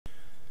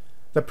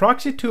The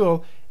proxy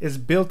tool is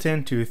built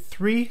into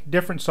 3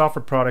 different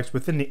software products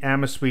within the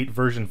AmaSuite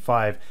version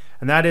 5,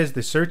 and that is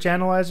the Search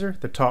Analyzer,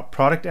 the Top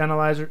Product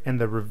Analyzer, and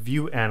the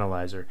Review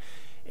Analyzer.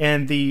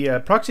 And the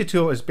proxy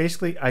tool is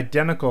basically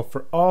identical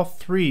for all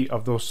 3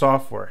 of those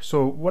software.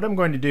 So what I'm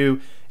going to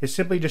do is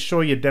simply just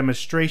show you a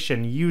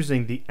demonstration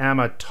using the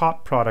AMA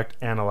Top Product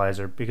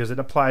Analyzer because it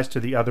applies to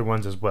the other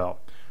ones as well.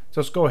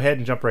 So let's go ahead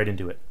and jump right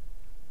into it.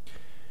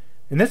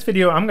 In this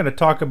video, I'm going to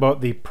talk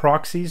about the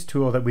proxies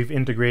tool that we've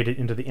integrated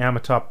into the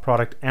AmaTop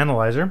Product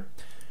Analyzer.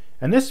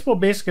 And this will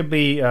basically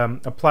be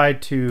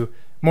applied to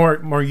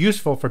more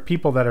useful for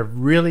people that are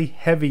really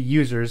heavy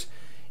users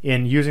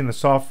in using the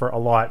software a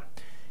lot.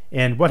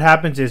 And what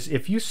happens is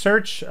if you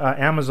search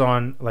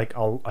Amazon like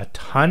a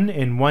ton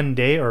in one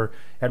day or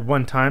at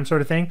one time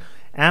sort of thing,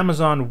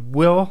 Amazon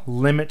will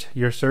limit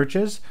your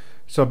searches.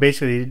 So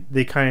basically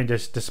they kind of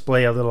just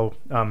display a little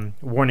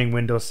warning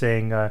window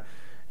saying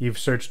you've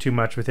searched too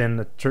much within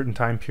a certain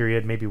time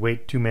period, maybe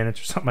wait 2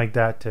 minutes or something like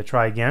that to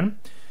try again.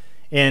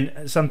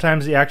 And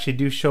sometimes they actually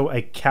do show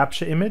a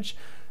CAPTCHA image.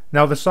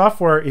 Now the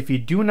software, if you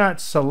do not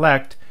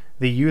select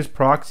the use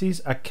proxies,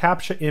 a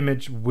CAPTCHA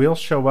image will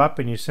show up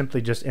and you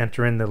simply just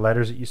enter in the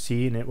letters that you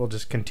see and it will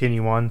just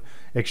continue on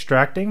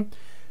extracting.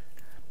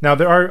 Now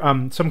there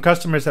are some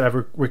customers that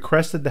have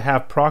requested to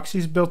have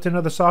proxies built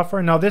into the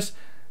software. Now this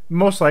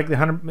most likely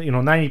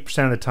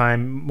 90% of the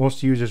time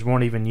most users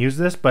won't even use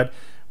this, but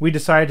we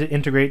decided to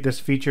integrate this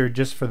feature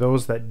just for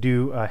those that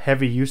do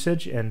heavy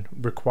usage and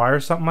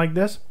require something like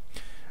this.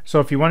 So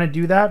if you want to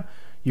do that,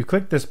 you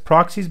click this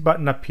proxies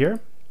button up here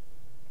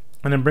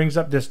and it brings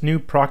up this new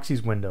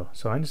proxies window.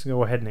 So I'm just going to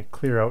go ahead and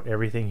clear out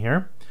everything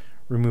here,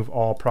 remove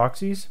all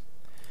proxies,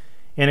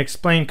 and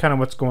explain kind of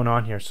what's going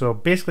on here. So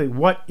basically,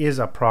 what is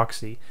a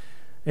proxy?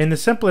 In the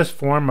simplest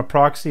form, a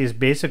proxy is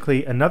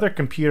basically another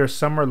computer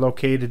somewhere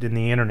located in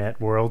the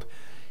internet world,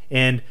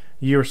 and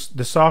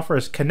the software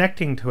is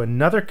connecting to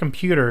another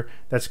computer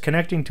that's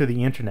connecting to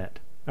the internet.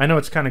 I know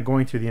it's kind of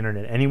going through the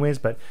internet anyways,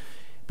 but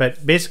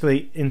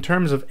basically in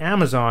terms of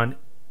Amazon,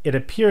 it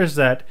appears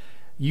that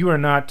you are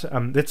not,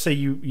 let's say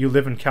you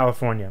live in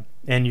California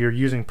and you're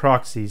using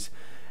proxies.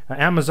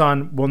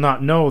 Amazon will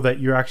not know that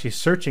you're actually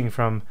searching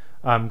from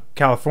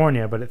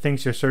California, but it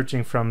thinks you're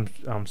searching from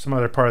some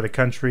other part of the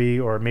country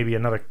or maybe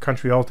another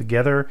country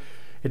altogether.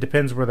 It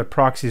depends where the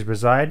proxies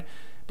reside.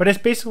 But it's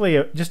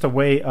basically just a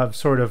way of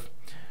sort of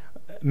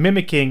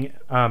mimicking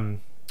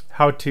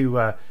how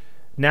to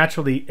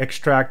naturally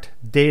extract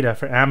data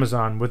for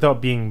Amazon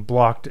without being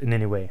blocked in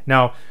any way.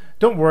 Now,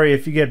 don't worry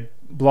if you get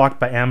blocked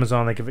by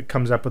Amazon, like if it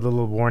comes up with a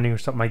little warning or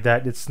something like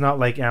that. It's not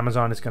like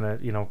Amazon is going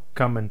to,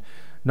 come and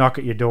knock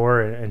at your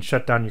door and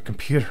shut down your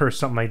computer or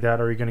something like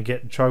that, or you're going to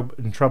get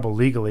in trouble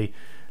legally.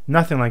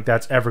 Nothing like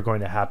that's ever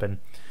going to happen.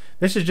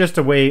 This is just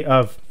a way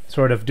of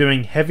sort of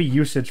doing heavy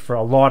usage for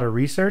a lot of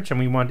research, and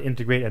we want to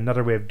integrate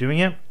another way of doing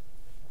it.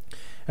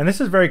 And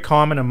this is very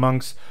common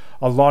amongst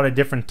a lot of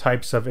different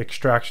types of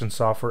extraction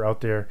software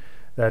out there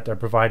that are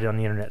provided on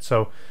the internet.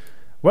 So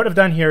what I've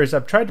done here is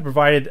I've tried to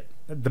provide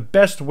the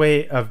best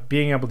way of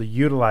being able to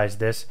utilize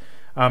this.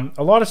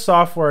 A lot of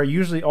software,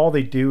 usually all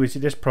they do is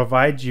it just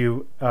provides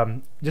you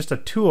just a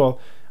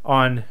tool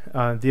on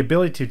the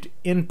ability to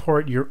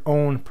import your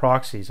own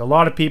proxies. A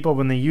lot of people,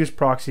 when they use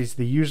proxies,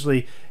 they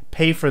usually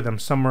pay for them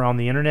somewhere on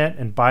the internet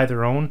and buy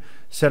their own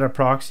set of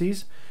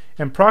proxies.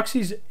 And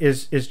proxies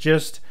is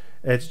just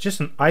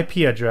an IP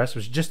address,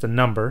 which is just a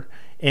number,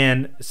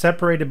 and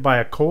separated by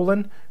a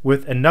colon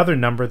with another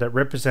number that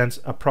represents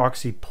a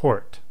proxy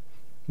port.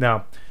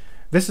 Now,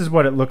 this is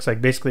what it looks like.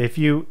 Basically, if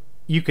you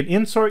can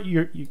insert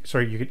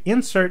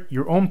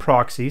your own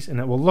proxies, and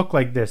it will look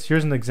like this.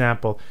 Here's an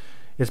example.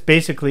 It's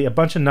basically a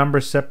bunch of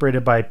numbers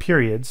separated by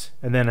periods,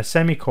 and then a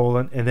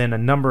semicolon, and then a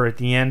number at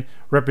the end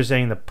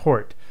representing the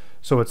port.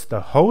 So it's the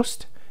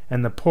host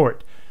and the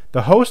port.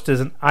 The host is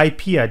an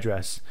IP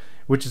address,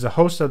 which is a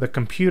host of the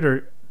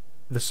computer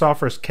the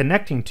software is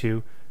connecting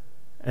to,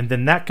 and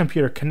then that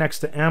computer connects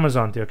to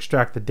Amazon to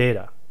extract the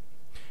data,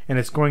 and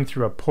it's going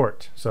through a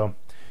port. So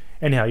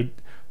anyhow,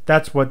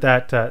 that's what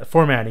that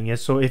formatting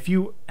is. So if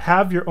you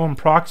have your own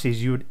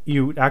proxies,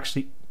 you would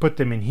actually put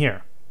them in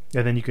here,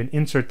 and then you can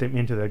insert them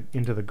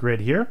into the grid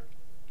here,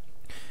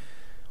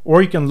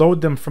 or you can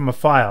load them from a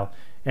file,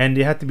 and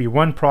they have to be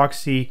one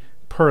proxy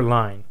per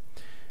line.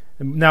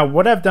 Now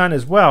what I've done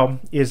as well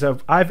is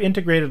I've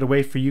integrated a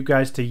way for you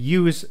guys to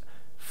use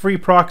free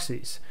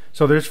proxies.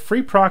 So there's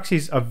free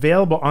proxies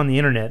available on the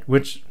internet,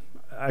 which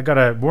I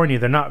gotta warn you,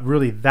 they're not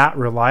really that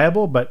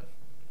reliable, but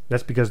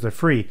that's because they're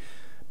free.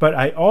 But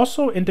I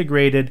also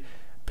integrated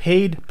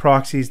paid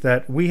proxies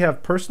that we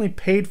have personally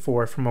paid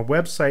for from a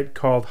website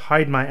called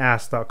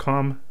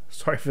hidemyass.com.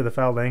 Sorry for the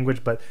foul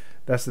language, but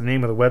that's the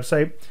name of the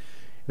website.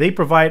 They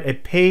provide a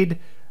paid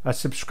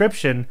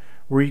subscription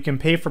where you can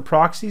pay for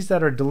proxies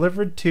that are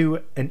delivered to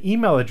an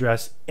email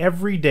address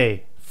every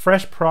day.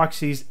 Fresh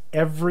proxies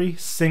every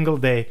single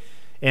day.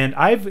 And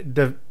I've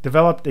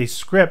developed a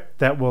script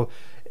that will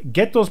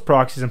get those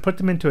proxies and put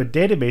them into a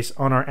database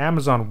on our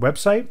Amazon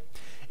website.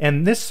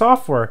 And this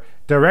software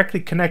directly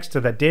connects to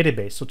that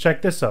database. So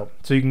check this out.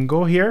 So you can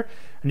go here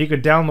and you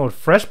can download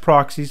fresh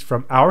proxies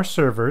from our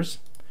servers.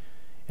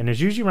 And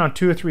there's usually around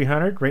 200 or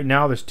 300. Right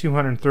now there's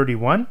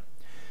 231.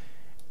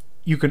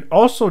 You can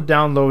also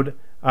download,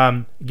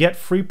 get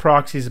free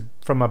proxies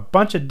from a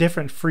bunch of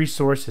different free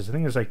sources. I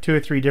think there's like 2 or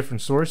 3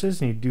 different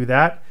sources, and you do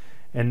that.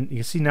 And you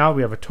can see now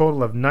we have a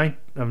total of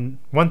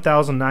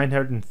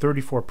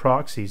 1,934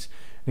 proxies.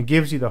 It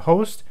gives you the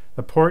host,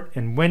 the port,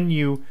 and when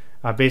you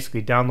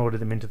basically downloaded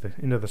them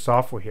into the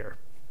software here.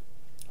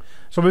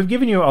 So we've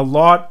given you a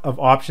lot of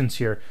options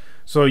here.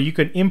 So you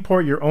can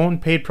import your own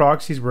paid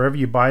proxies wherever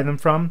you buy them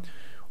from,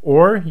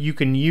 or you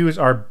can use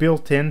our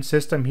built-in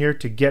system here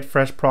to get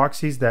fresh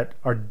proxies that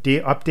are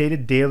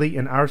updated daily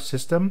in our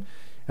system,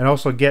 and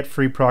also get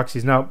free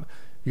proxies. Now,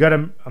 you got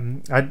to.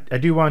 I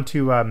do want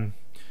to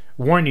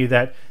warn you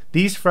that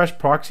these fresh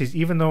proxies,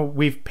 even though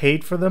we've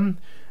paid for them,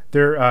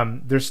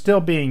 they're still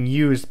being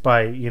used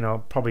by, you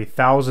know, probably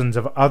thousands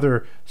of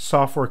other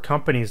software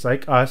companies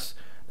like us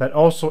that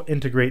also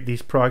integrate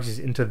these proxies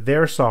into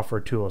their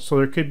software tools. So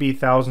there could be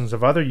thousands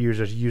of other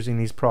users using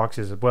these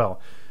proxies as well.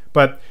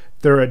 But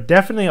they're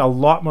definitely a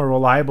lot more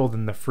reliable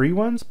than the free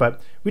ones, but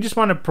we just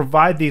want to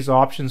provide these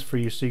options for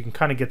you so you can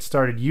kind of get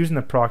started using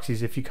the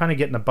proxies. If you kind of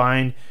get in a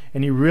bind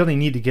and you really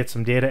need to get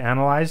some data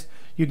analyzed,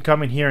 you can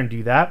come in here and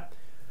do that.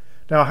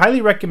 Now, I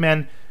highly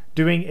recommend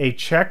doing a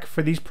check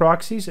for these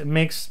proxies. It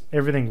makes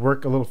everything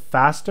work a little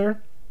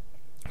faster.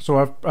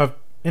 So I've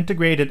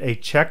integrated a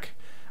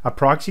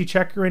proxy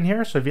checker in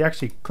here. So if you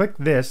actually click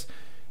this,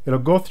 it'll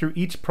go through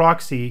each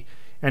proxy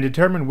and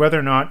determine whether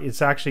or not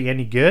it's actually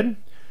any good.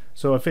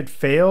 So if it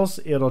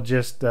fails, it'll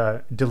just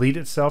delete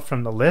itself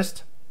from the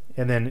list.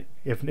 And then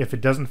if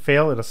it doesn't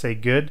fail, it'll say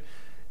good.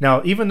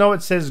 Now, even though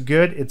it says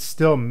good, it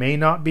still may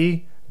not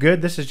be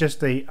good. This is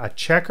just a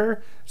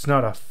checker. It's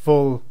not a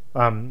full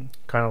kind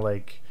of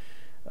like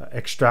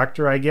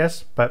extractor, I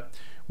guess. But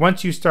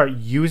once you start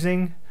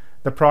using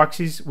the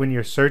proxies when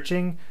you're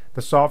searching,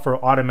 the software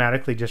will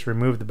automatically just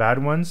remove the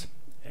bad ones.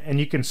 And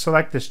you can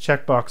select this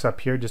checkbox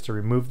up here just to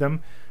remove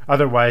them.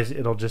 Otherwise,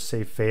 it'll just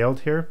say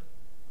failed here.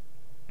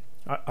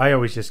 I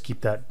always just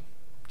keep that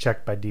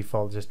checked by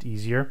default, just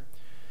easier.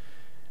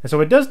 And so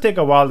it does take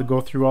a while to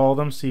go through all of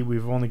them. See,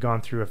 we've only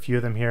gone through a few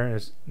of them here.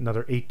 There's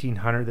another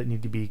 1,800 that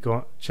need to be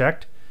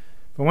checked.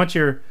 But once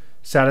you're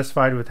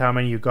satisfied with how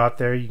many you got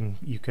there,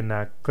 you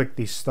can click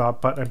the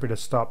stop button to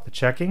stop the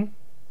checking.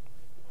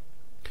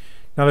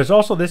 Now there's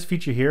also this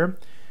feature here,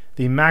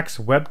 the max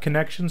web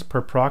connections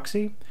per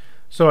proxy.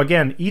 So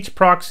again, each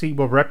proxy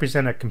will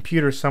represent a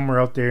computer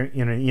somewhere out there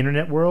in an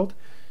internet world.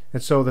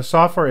 And so the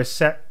software is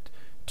set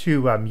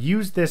to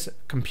use this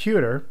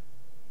computer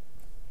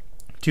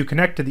to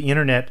connect to the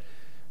internet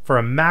for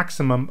a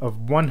maximum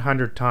of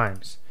 100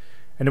 times.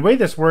 And the way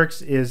this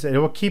works is it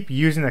will keep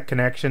using that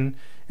connection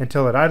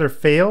until it either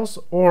fails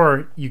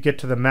or you get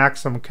to the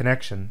maximum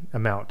connection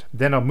amount.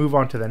 Then it'll move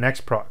on to the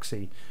next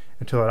proxy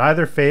until it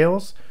either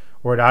fails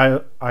or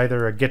it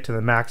either get to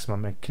the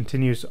maximum, and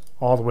continues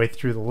all the way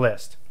through the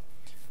list.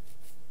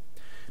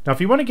 Now,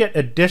 if you want to get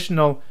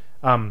additional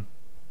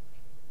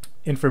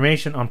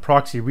information on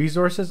proxy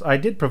resources, I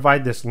did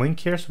provide this link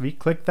here. So if you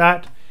click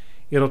that,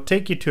 it'll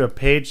take you to a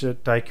page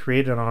that I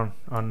created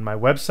on my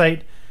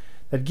website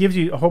that gives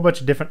you a whole bunch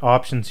of different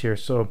options here.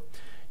 So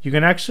you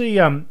can actually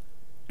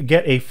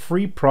get a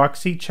free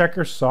proxy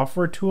checker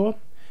software tool.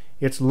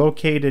 It's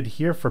located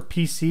here for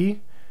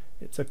PC.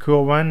 It's a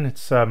cool one.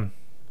 It's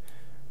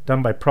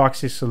done by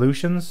Proxy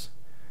Solutions.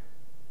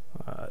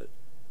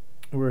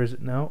 Where is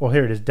it now? Oh,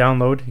 here it is.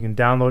 Download. You can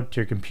download it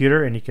to your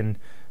computer, and you can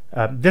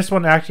this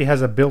one actually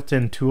has a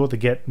built-in tool to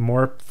get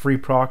more free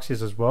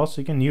proxies as well, so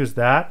you can use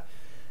that.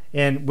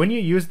 And when you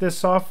use this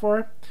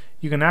software,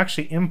 you can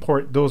actually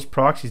import those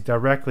proxies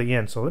directly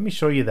in. So let me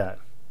show you that.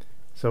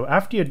 So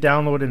after you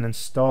download and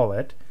install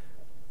it,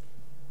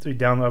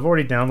 I've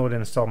already downloaded and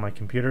installed my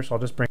computer, so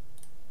I'll just bring.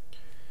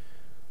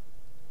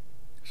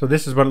 So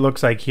this is what it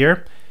looks like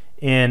here,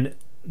 and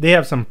they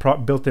have some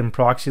built-in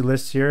proxy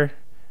lists here.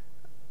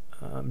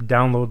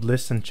 Download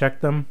lists and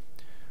check them.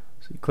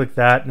 So you click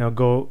that,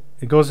 and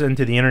it goes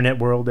into the internet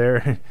world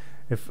there.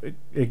 If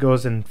it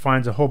goes and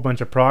finds a whole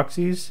bunch of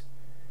proxies.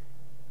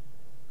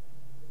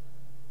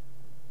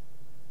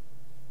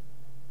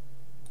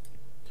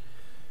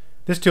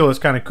 This tool is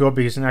kind of cool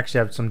because you can actually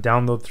have some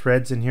download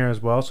threads in here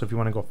as well. So if you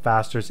want to go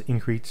faster, it's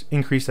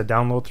increase the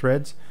download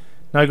threads.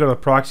 Now you go to the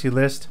proxy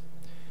list,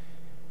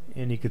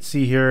 and you can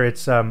see here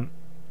it's so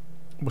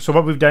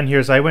what we've done here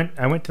is I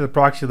went to the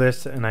proxy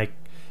list, and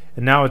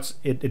now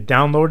it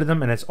downloaded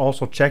them, and it's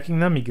also checking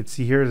them. You can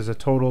see here there's a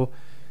total,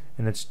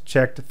 and it's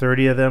checked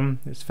 30 of them.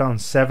 It's found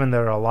 7 that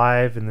are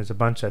alive, and there's a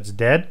bunch that's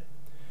dead.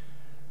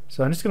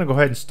 So I'm just going to go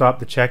ahead and stop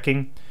the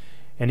checking,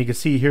 and you can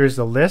see here's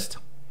the list.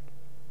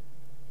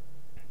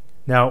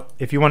 Now,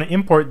 if you want to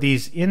import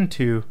these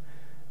into,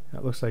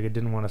 it looks like it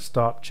didn't want to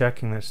stop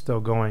checking. It's still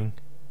going.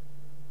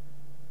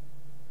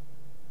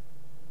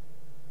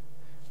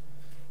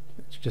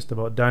 It's just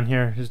about done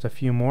here. Just a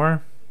few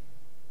more.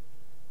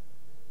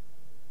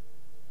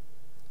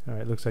 All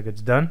right, looks like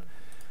it's done.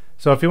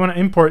 So if you want to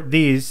import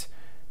these,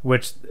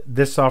 which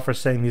this software is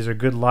saying these are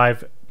good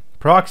live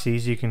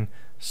proxies, you can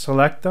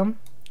select them,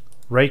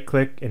 right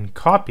click and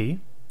copy,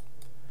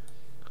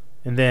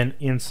 and then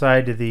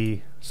inside of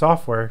the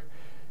software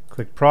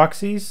click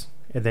proxies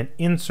and then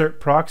insert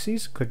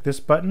proxies, click this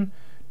button.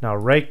 Now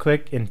right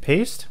click and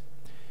paste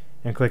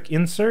and click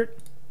insert,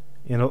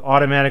 and it'll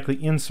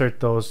automatically insert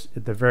those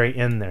at the very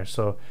end there.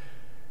 So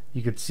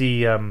you could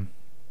see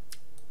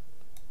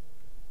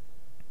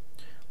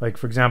like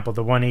for example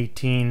the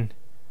 118,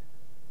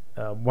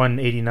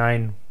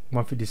 189,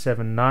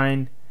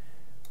 157.9,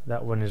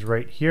 that one is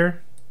right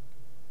here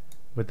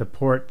with the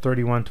port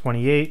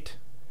 3128.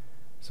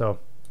 So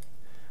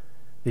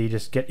they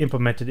just get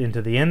implemented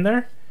into the end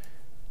there.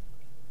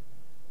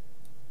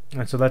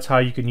 And so that's how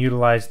you can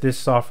utilize this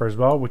software as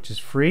well, which is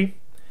free.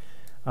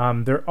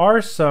 There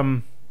are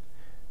some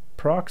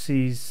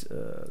proxies,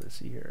 let's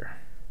see here,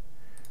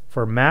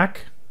 for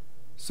Mac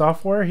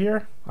software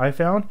here I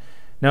found.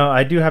 Now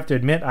I do have to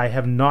admit I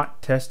have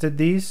not tested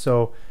these,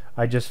 so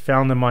I just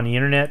found them on the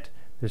internet.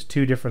 There's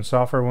two different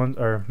software ones,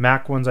 or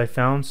Mac ones I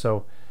found,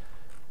 so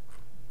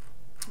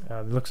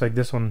it looks like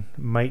this one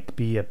might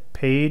be a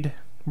paid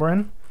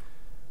one.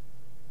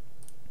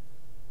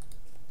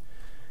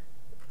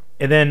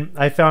 And then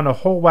I found a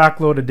whole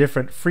whack load of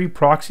different free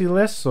proxy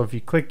lists. So if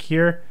you click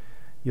here,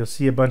 you'll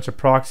see a bunch of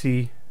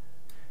proxy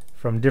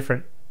from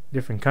different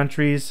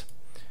countries.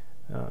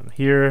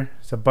 Here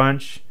it's a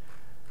bunch.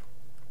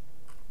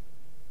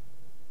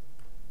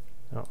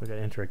 Oh, we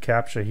gotta enter a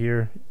CAPTCHA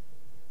here.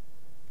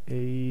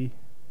 AEE.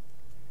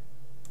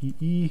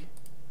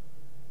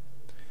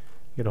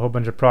 Get a whole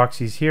bunch of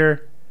proxies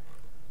here,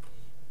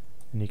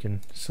 and you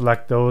can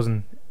select those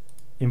and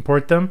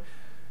import them.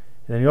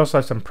 And then you also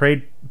have some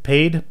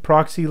paid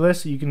proxy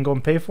lists that you can go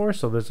and pay for.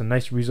 So there's some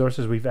nice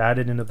resources we've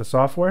added into the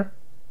software.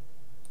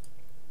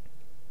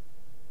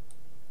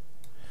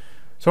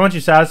 So once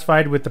you're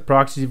satisfied with the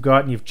proxies you've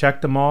got and you've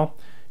checked them all,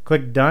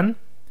 click done.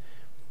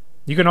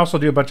 You can also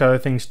do a bunch of other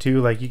things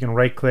too, like you can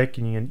right click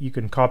and you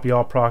can copy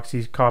all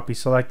proxies, copy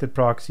selected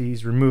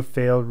proxies, remove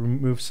failed,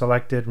 remove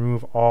selected,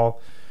 remove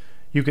all.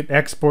 You can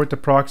export the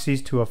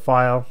proxies to a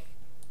file,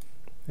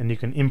 and you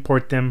can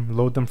import them,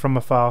 load them from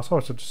a file. So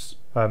it's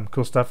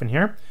cool stuff in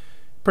here.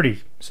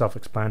 Pretty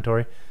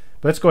self-explanatory.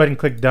 But let's go ahead and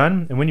click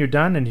done. And when you're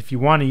done, and if you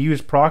want to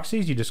use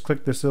proxies, you just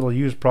click this little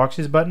use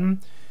proxies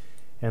button.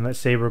 And let's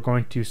say we're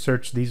going to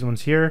search these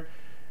ones here,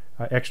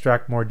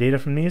 extract more data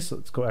from these. So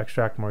let's go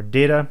extract more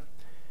data,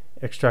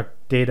 extract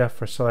data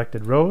for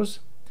selected rows,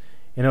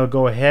 and it'll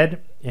go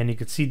ahead, and you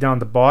can see down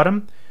the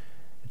bottom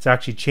it's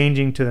actually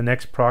changing to the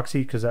next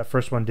proxy because that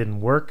first one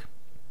didn't work.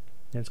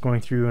 And it's going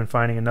through and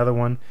finding another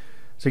one.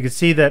 So you can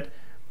see that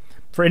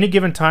for any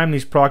given time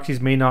these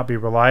proxies may not be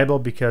reliable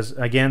because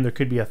again there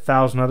could be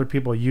 1,000 other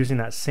people using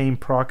that same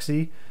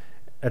proxy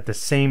at the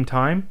same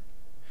time.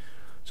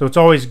 So it's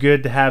always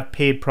good to have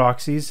paid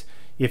proxies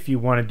if you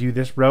want to do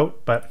this route.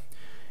 But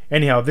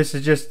anyhow, this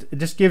is it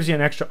just gives you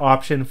an extra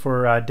option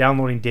for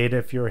downloading data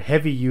if you're a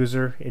heavy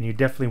user and you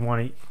definitely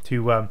want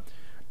to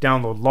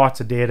download lots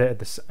of data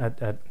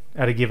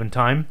at a given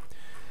time.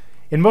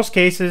 In most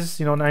cases,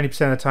 90%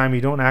 of the time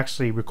you don't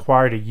actually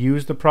require to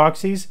use the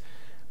proxies,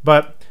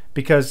 but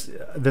because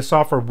the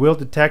software will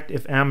detect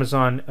if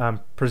Amazon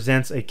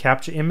presents a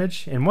CAPTCHA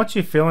image, and once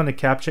you fill in a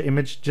CAPTCHA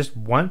image just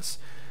once,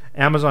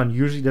 Amazon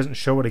usually doesn't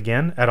show it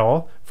again at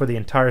all for the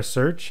entire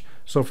search.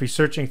 So if you're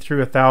searching through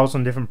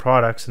 1,000 different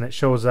products and it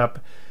shows up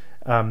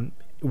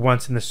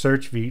once in the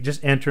search, if you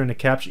just enter in the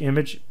CAPTCHA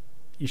image,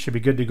 you should be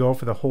good to go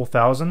for the whole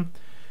 1,000.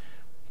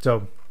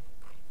 So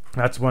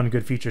that's one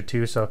good feature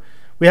too. So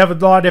we have a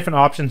lot of different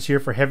options here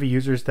for heavy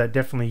users that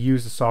definitely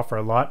use the software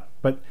a lot.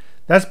 But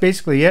that's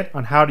basically it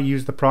on how to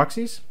use the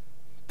proxies.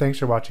 Thanks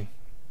for watching.